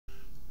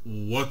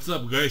What's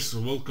up, guys?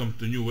 Welcome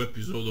to new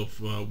episode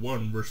of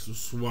 1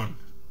 vs 1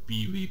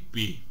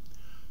 PvP.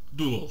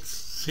 Duels.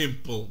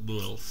 Simple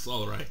duels.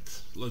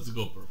 Alright, let's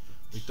go.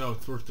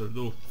 Without further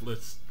ado,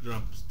 let's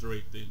jump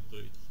straight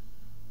into it.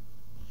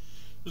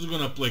 Just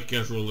gonna play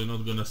casually,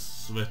 not gonna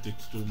sweat it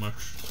too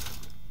much.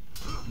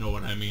 Know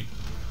what I mean.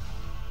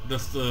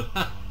 Just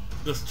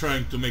just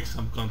trying to make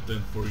some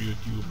content for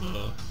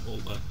YouTube, all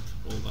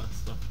that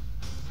stuff.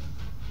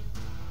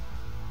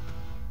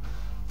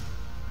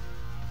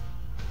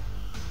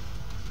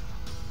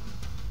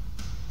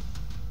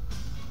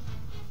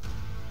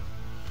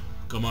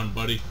 Come on,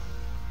 buddy.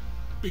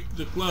 Pick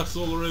the class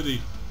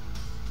already.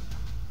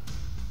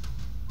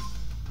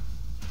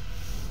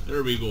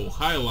 There we go.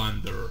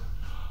 Highlander.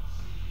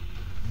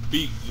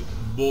 Big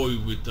boy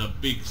with a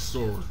big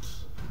sword.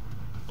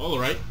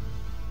 Alright.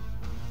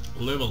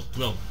 Level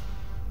 12.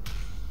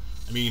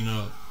 I mean,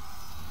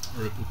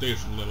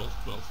 reputation level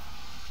 12.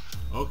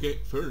 Okay,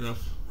 fair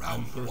enough.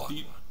 Round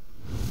 13.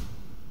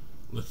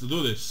 Let's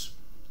do this.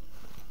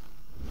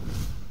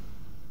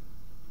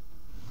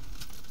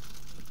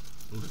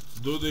 Let's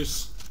do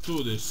this.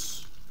 Do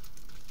this.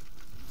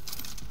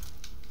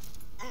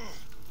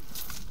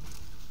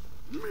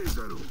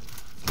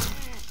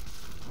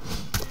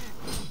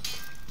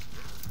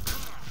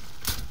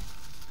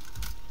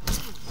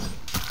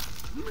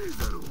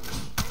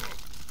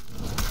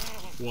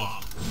 Wow.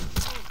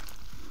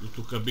 You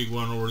took a big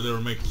one over there,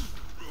 mate.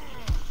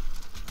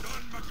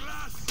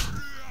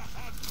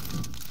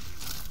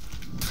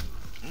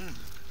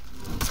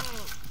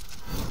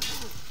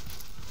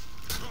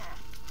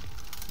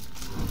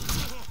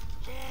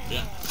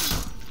 Yeah.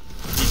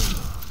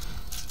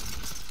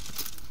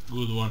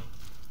 Good one.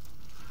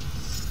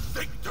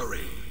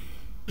 Victory.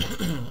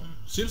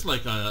 Seems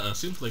like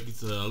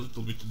it's a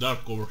little bit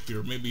dark over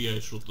here. Maybe I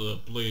should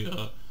play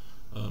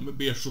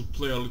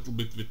a little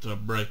bit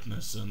with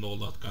brightness and all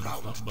that kind of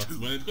stuff. But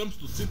when it comes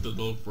to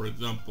Citadel, for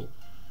example,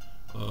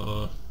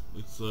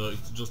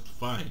 it's just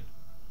fine.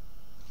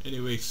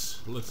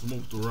 Anyways, let's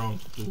move to round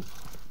 2.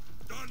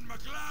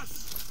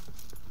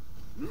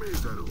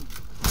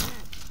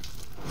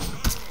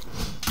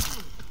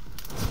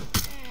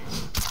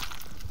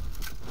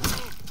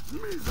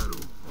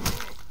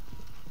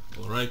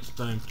 Alright,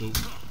 time to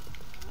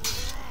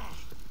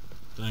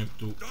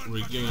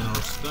regain our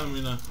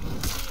stamina.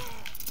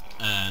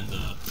 And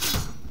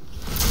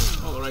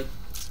alright,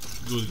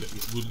 good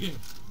game,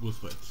 good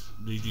fight.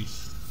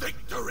 GG's.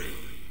 Victory.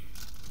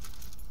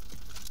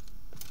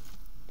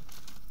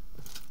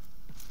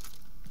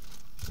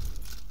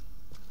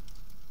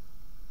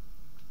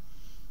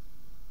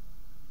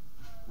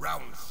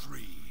 Round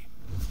 3.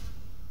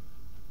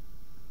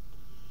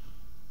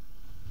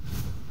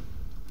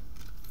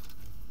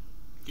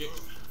 Okay.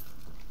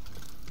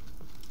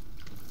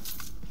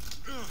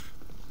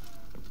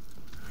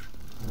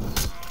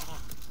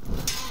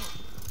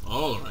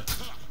 Alright.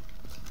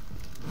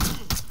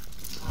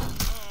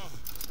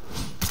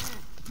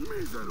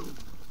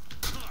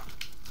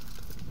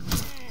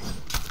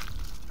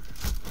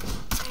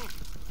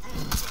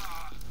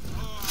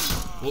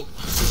 Well,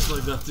 seems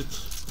like that's it.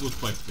 Good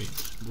fight, mate.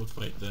 Good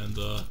fight, and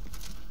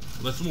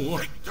let's move on.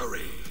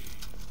 Victory.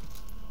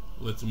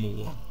 Let's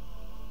move on.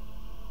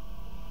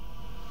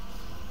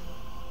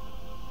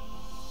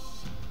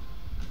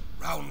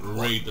 Round 1.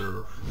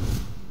 Raider.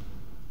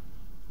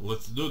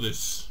 Let's do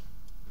this.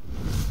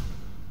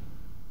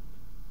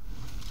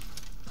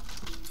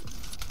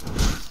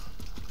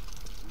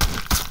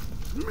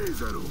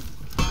 Miseru.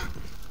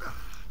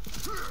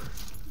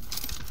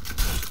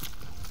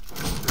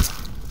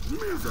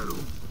 Miseru.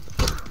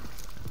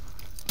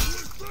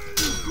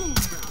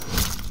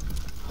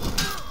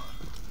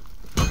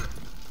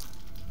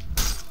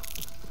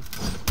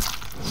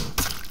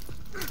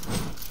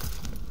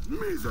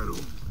 Miseru.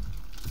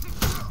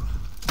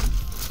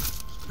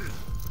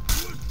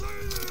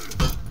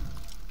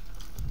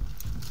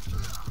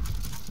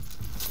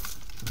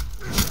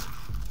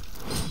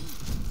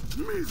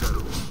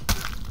 Miseru.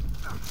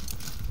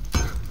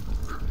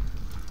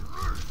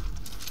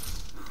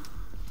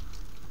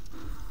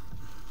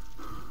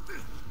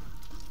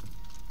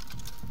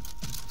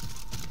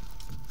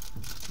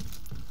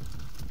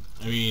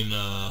 I mean,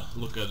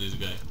 look at this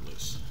guy,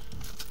 please.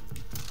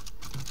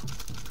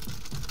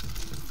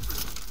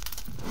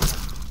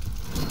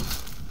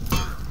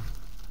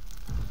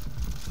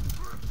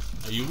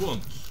 You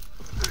won't.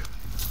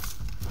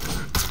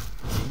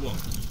 You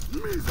won't.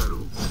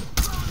 Miseru.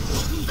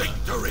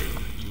 Victory.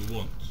 You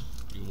won't.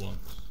 You won't.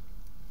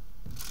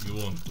 You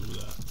won't do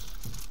that.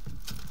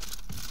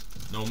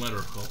 No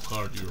matter how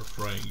hard you're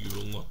trying, you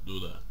will not do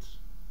that.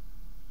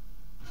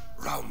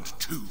 Round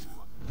 2.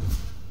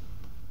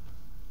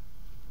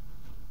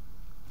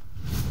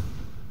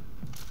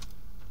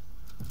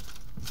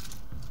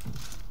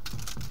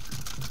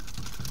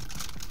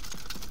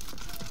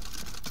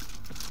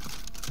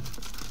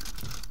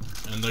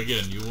 And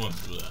again, you won't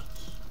do that.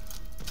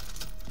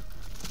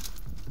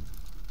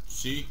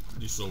 See?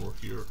 This over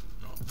here.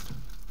 No.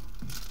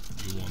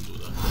 You won't do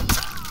that.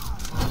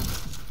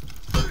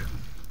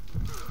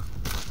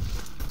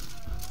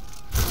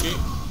 Okay,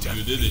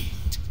 you did it.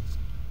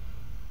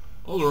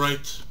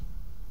 Alright.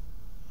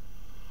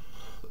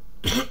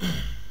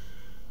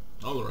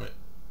 Alright.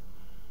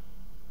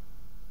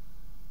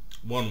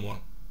 1-1.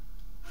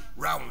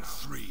 Round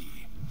 3.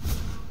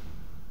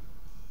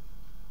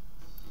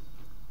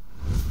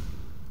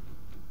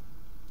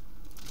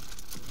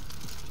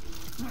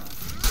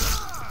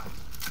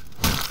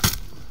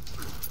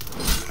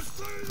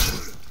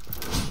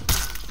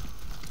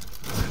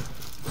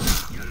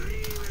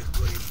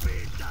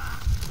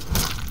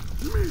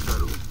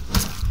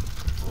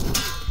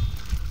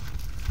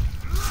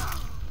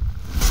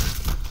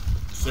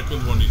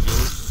 Second one is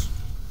yours.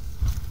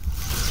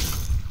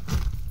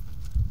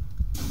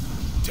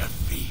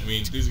 Defeat. I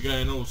mean, this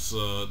guy knows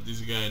all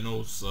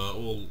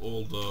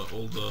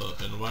the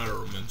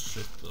environment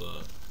shit,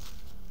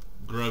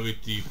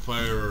 gravity,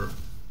 fire,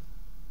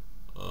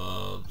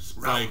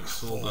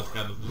 spikes, all that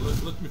kind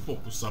of. Let me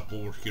focus up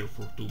over here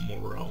for 2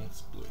 more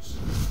rounds, please.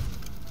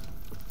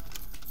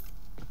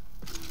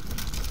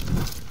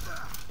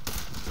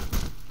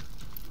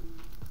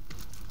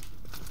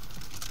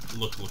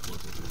 Look.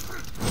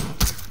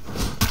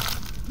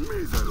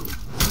 Mísero.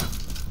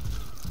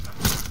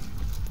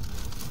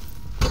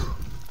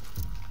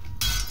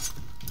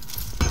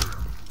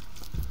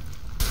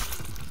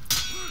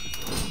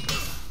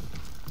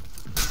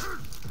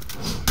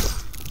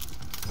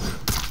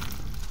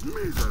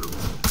 Mísero.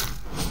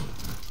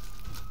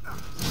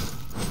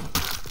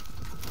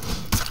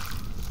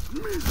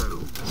 Mísero.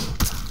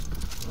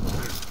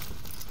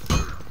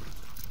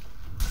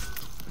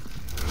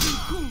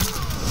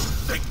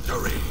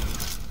 Victory.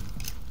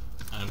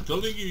 I'm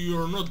telling you,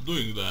 you're not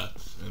doing that,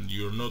 and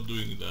you're not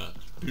doing that,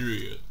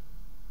 period.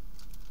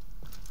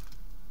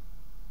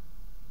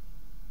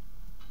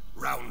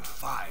 Round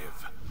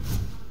 5.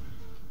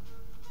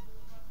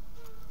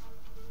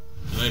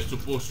 And I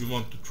suppose you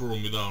want to throw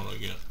me down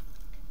again.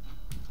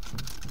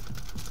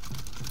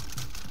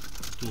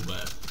 Too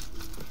bad.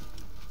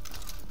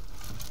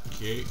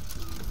 Okay.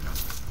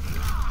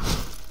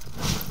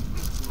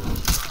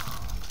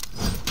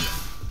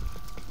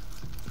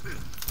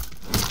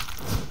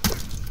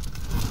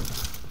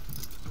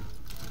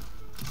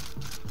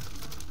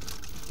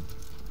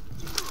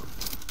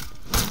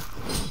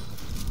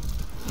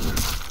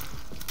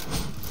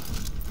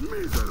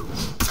 Mísero.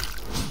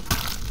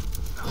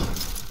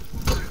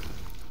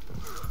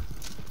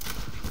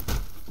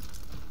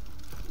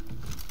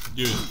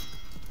 Dude,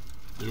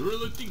 do you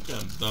really think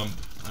I'm dumb?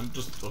 I'm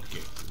just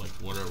okay, like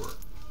whatever.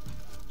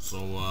 So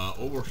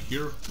over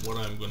here, what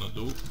I'm gonna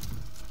do,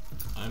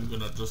 I'm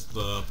gonna just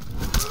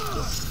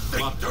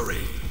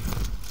Victory.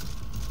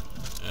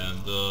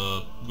 and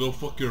go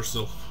fuck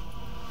yourself.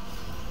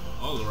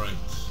 Alright.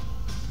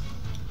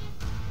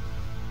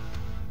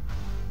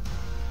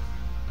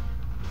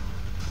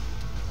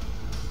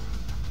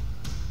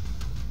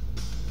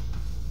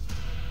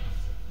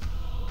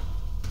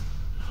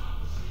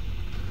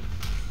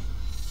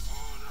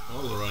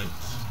 Alright,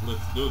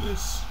 let's do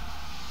this.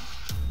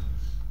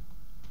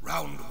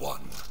 Round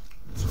 1.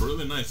 It's a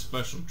really nice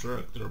fashion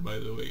character, by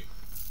the way.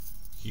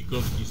 He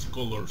got his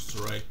colors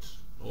right,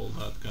 all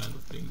that kind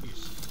of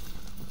thingies.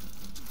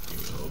 Here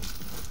we go.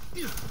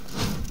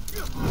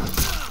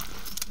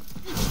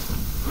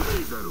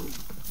 Mísero.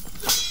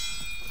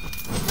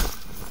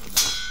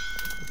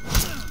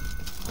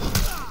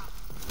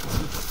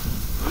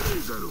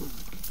 Mísero.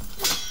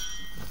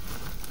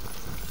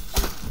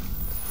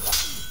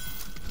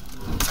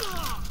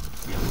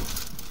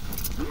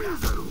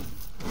 Mísero.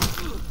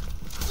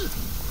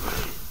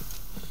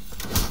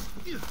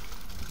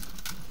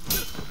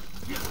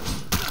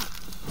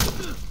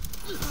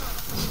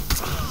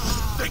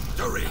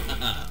 Victory.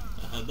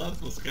 That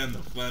was kind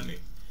of funny.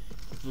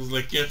 It was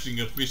like catching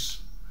a fish.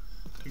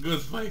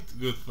 Good fight,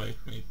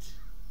 mate.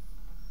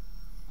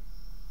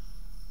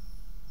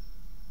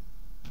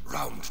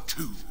 Round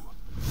 2.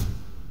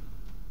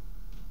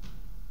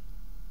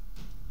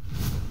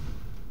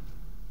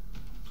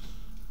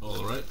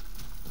 Alright.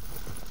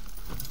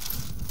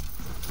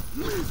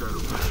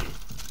 Mísero.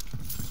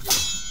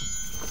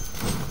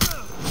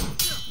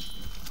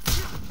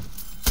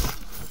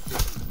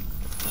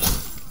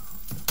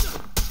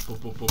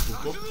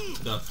 Pop.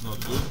 That's not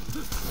good.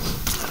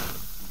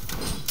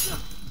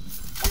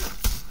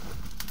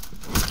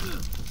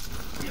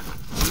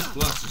 This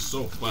class is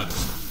so fast.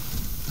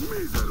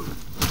 Mísero.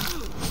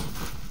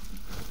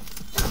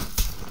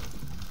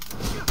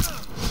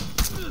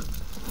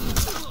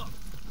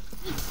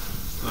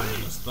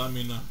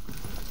 Stamina.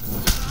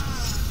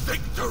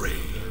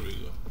 Victory. There we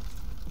go.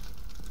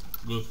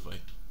 Good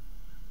fight.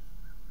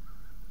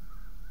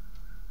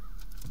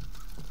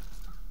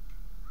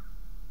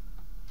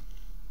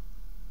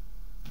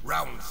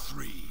 Round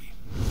 3.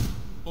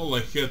 All I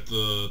had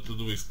to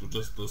do is to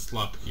just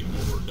slap him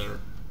over there,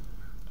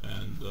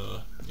 and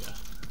yeah.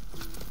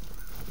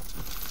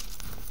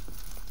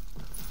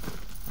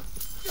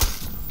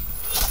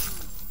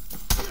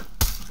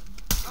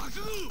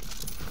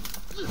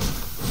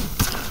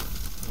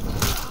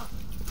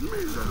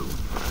 Mísero.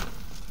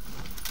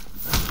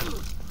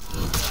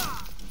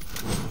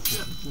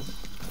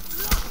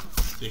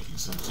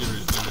 some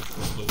serious damage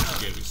from those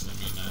carries. I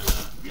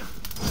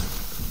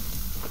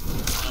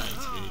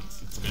mean,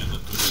 it's kinda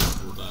too late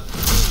for that.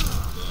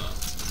 But,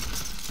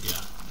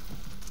 yeah.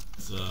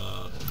 It's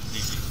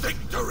GG.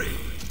 Victory!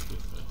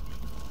 Good fight, man.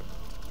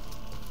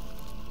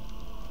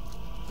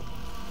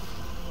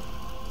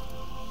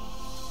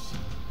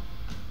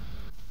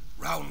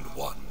 Round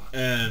 1.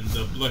 And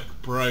the Black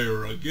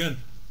Prior again.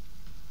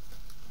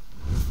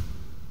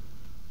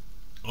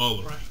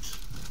 Alright.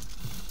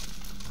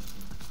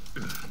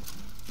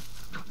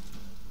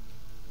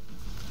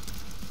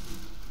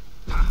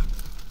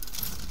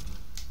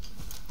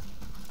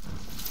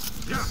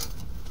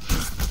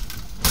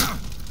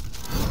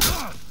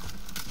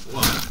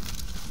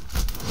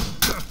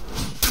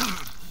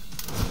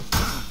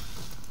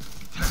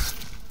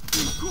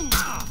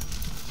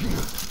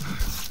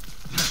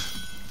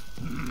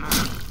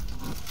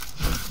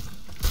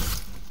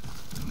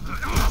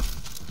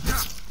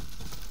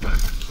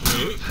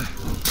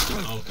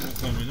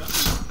 Coming up.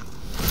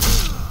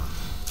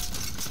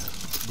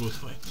 Good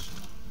fight.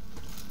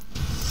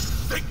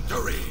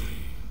 Victory!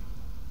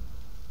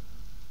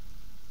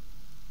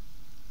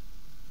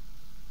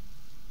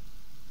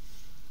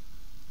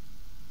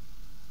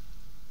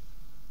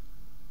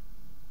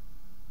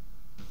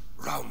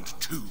 Round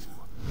 2.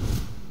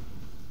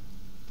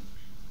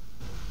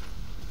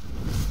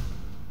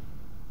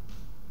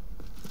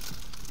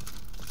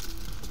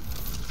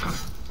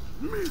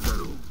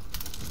 Miseru!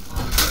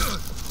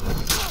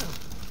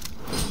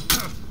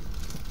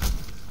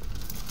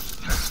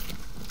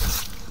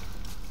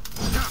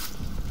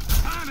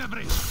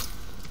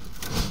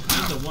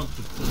 I want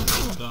to put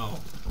it down.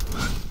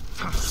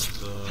 It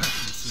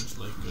seems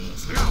like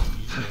easy.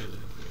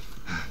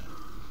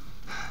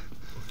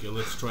 Okay,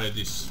 let's try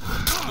this.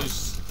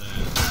 This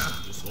and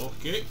this.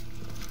 Okay.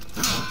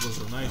 That was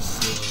a nice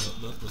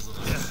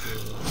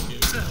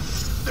game.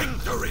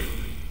 Victory!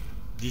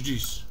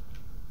 GG's.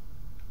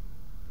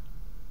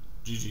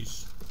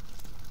 GG's.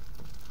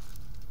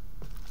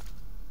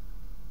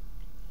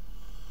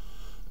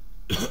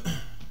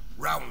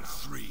 Round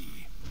 3.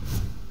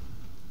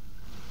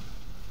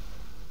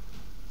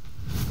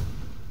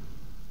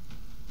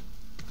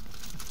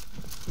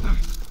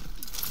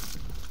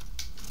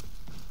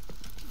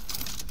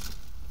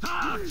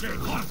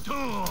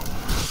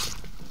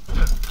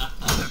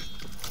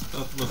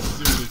 That was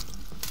silly.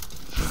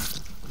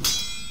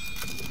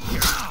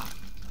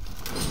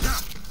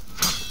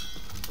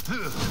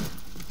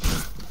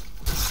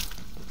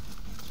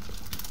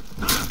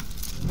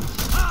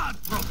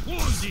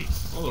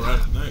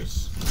 Alright, nice.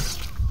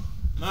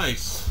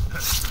 Nice.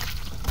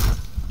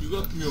 You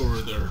got me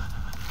over there.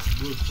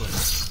 Good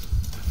fight.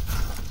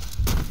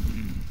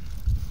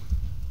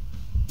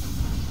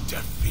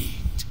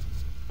 Defeat.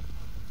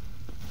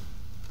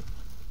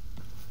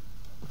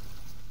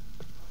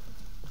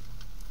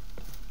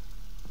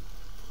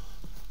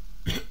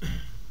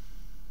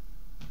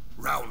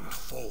 Round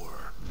 4.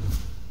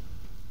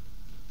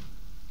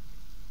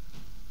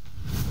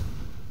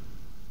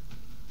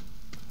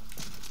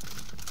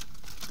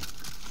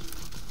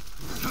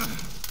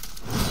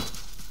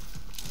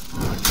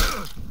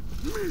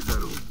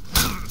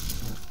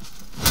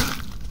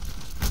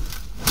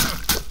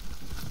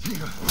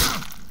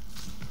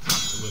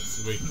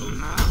 Let's wait a little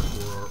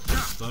for our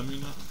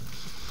stamina.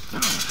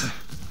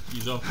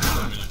 He's out of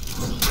stamina.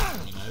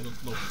 I mean, I don't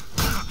know.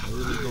 I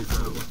really don't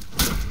know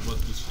what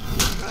is he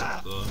doing,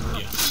 but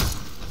yeah.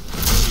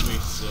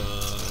 Anyways,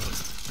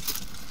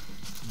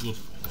 good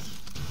fight.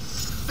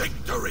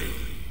 Victory!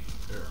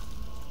 There.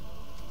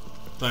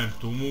 Time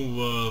to move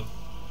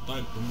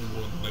on to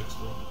the next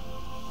one.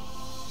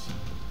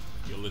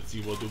 Okay, let's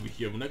see what do we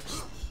have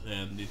next.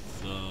 And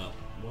it's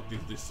what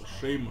is this? A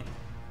shaman.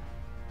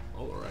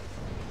 Alright.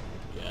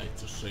 Yeah,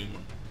 it's a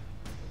shaman.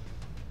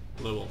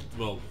 Level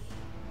 12.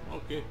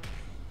 Okay.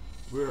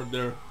 We're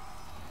there.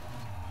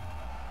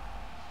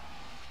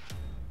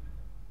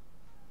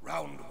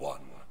 Round 1.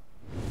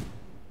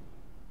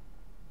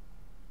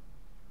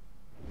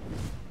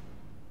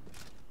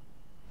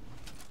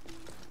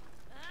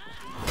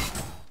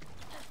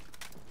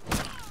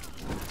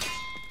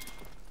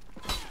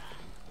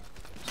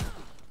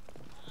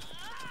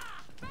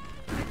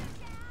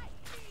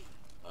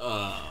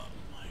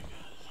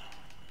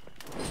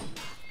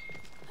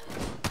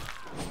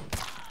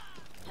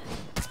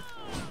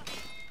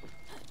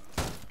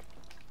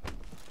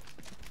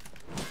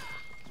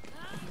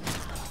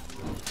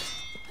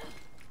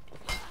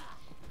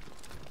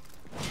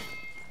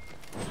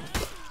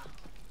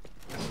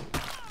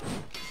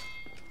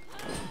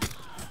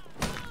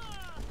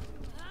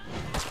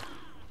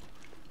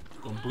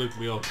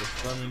 Completely out of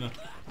stamina.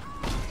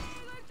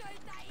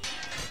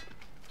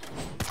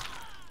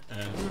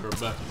 And we're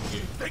back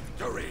again.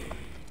 Victory!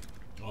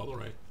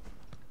 Alright.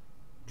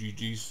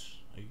 GG's,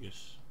 I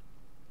guess.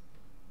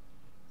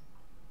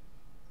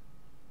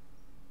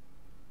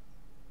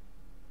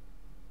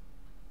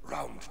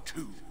 Round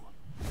 2.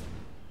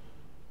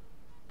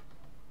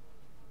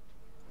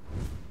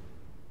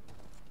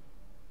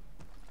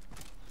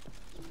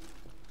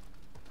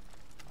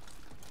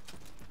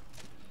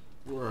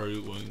 Where are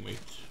you going, mate?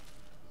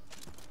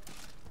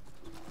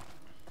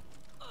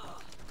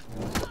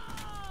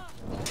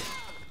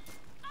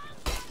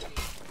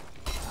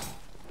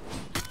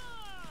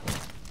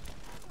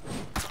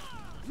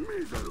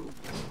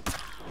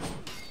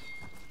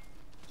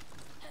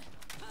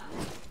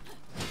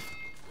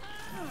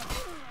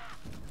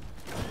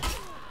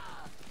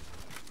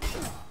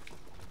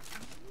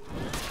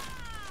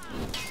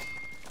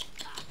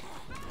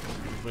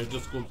 If I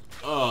just go...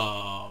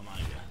 Oh my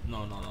god.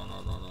 No, no, no,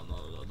 no, no, no, no,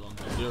 no, don't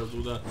dare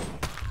do that.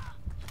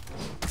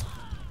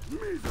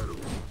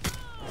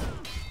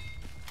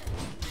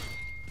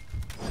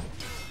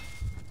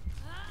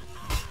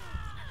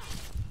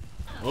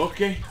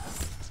 Okay.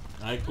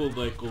 I could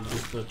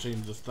just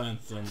change the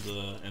stance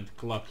and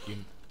clap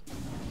him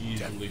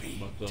easily,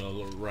 but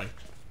right.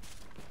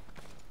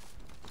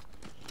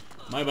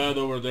 My bad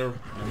over there,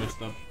 I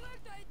messed up.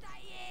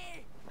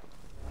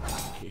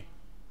 Okay.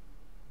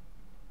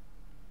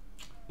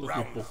 Let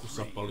me focus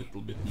up a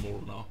little bit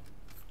more now.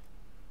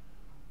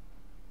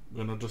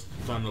 Gonna just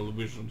tunnel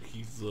vision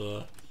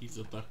his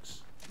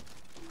attacks.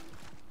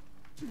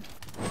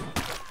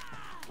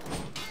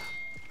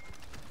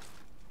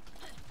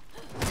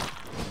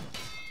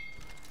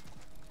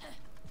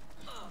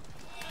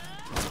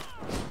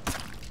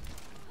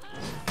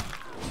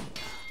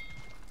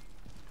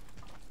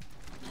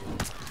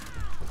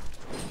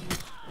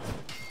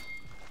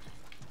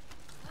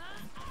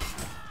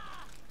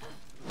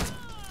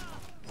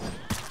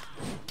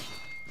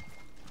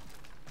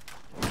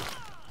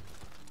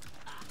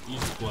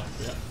 Easy clap,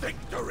 yeah.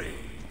 Victory!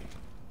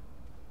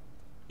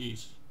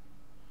 Easy.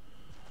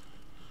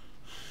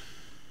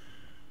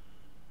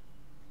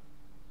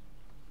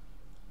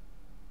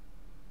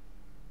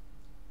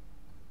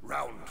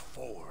 Round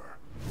 4.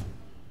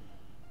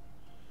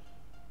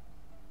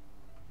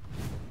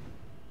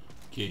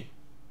 Okay.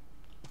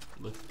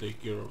 Let's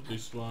take care of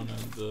this one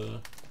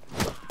and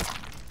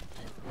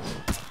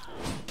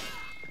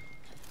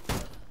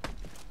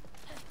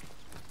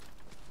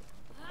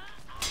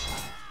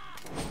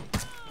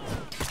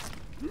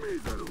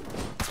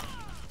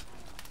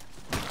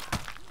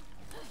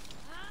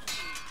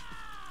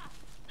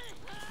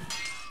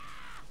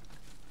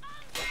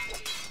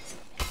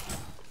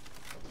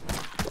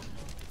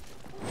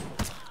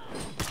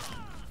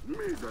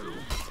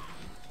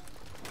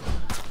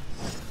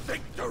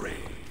Victory!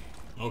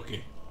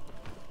 okay.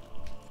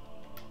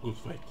 Good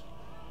fight.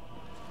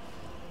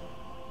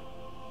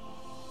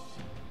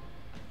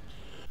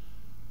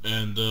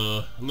 And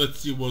let's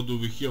see what do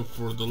we have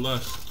for the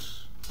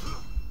last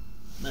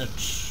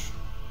match.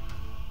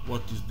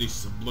 What is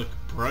this? A Black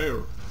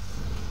Prior?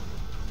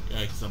 Yeah,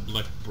 it's a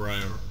Black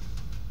Prior.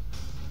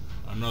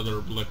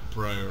 Another Black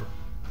Prior.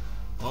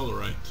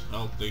 Alright,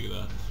 I'll take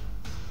that.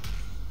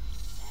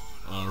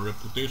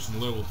 Reputation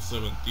level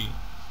 17.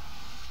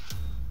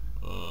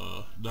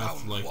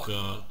 That's like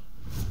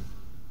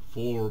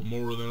 4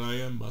 more than I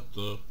am, but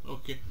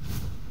okay.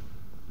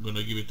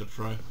 Gonna give it a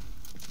try.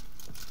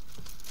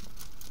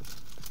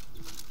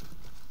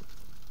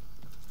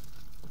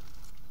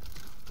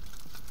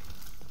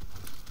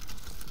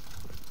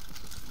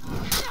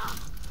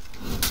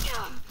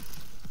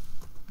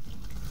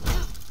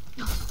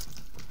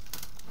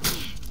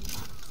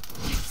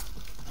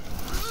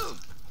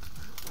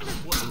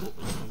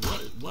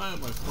 Why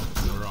am I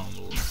fucking around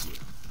over here?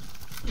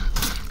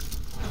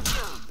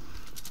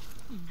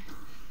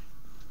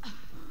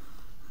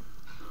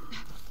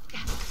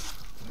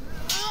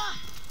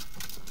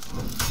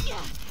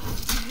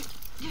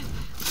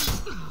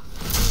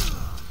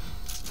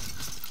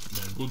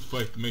 Man, good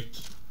fight,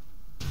 mate.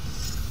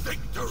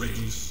 Victory!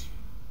 GG's.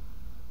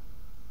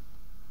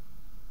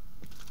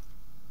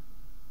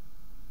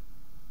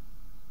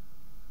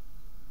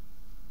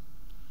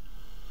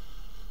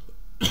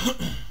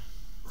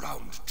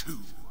 Round 2.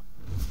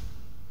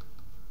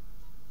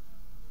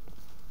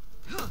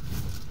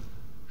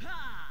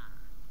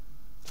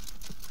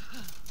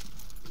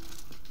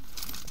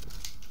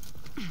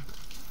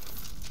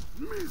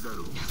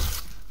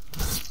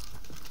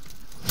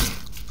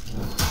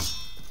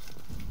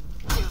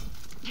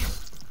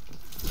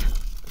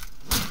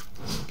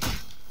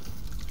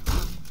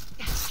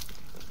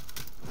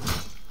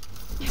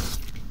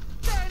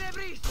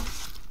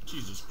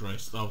 Jesus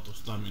Christ, out of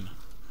stamina.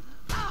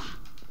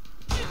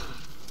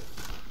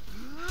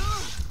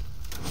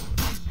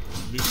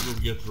 This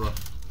will get rough.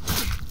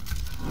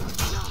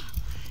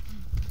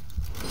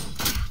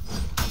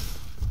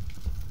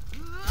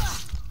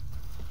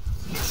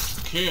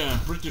 Okay, I'm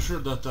pretty sure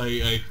that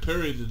I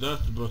parried that,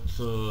 but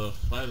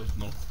I don't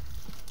know.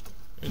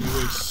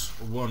 Anyways,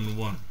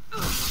 1-1.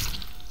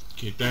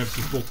 Okay, time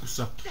to focus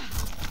up.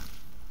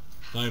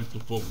 Time to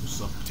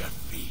focus up.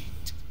 Defeat.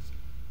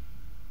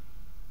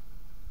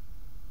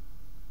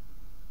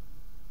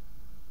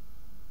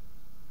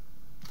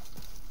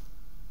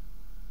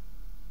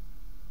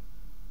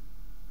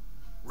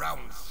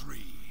 Round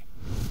 3.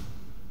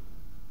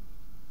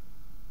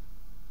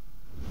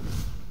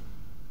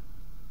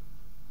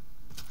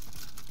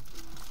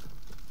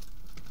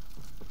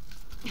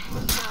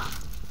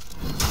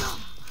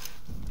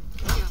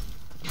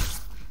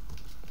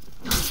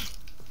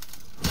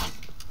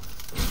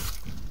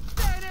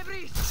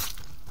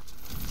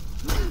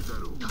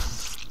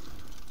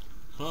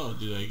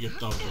 did I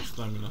get out of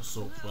stamina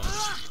so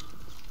fast?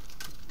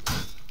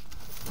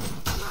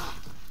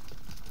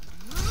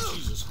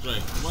 Jesus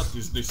Christ, what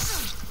is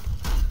this?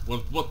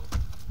 What?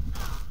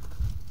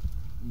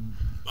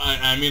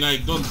 I mean, I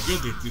don't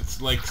get it.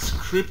 It's like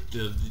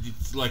scripted.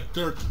 It's like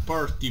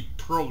third-party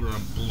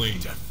program playing.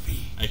 Defeat.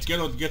 I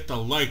cannot get a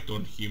light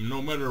on him,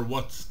 no matter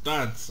what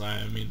stance I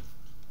am in.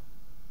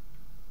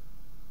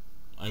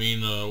 I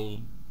mean,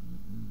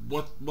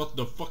 what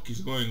the fuck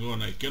is going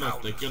on? I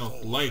cannot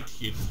light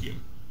hit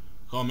him.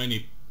 How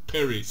many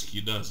parries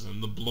he does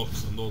and the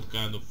blocks and all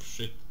kind of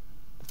shit.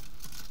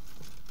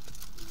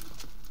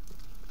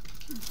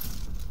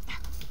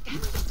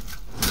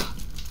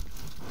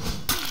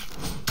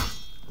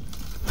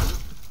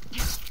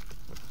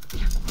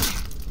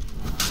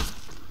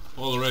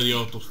 Already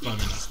out of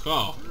stamina.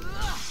 How?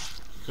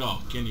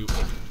 How can you?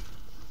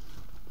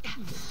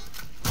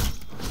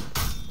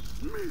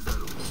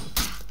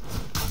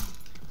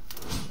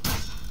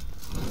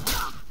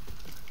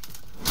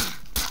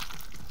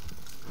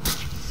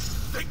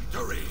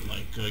 Victory.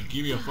 Like,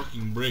 give me a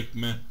fucking break,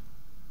 man.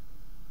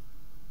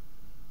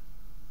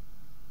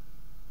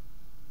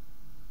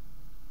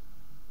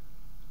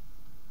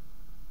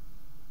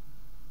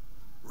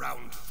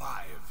 Round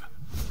 5.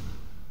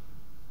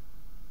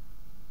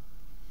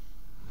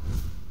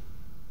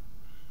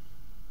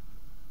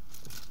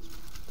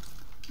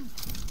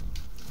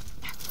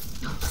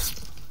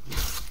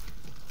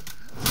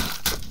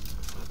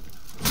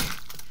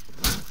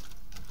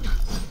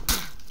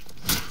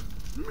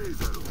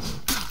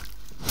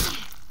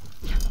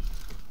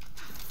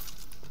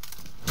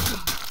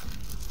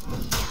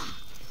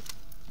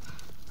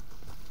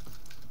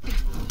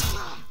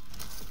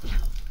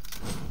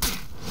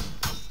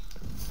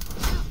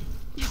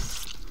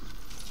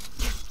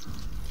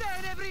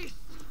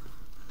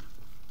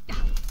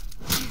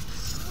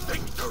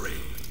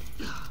 Victory.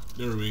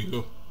 There we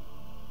go.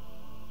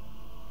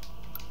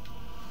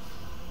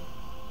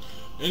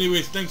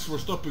 Anyways, thanks for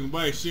stopping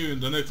by. See you in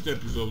the next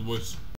episode, boys.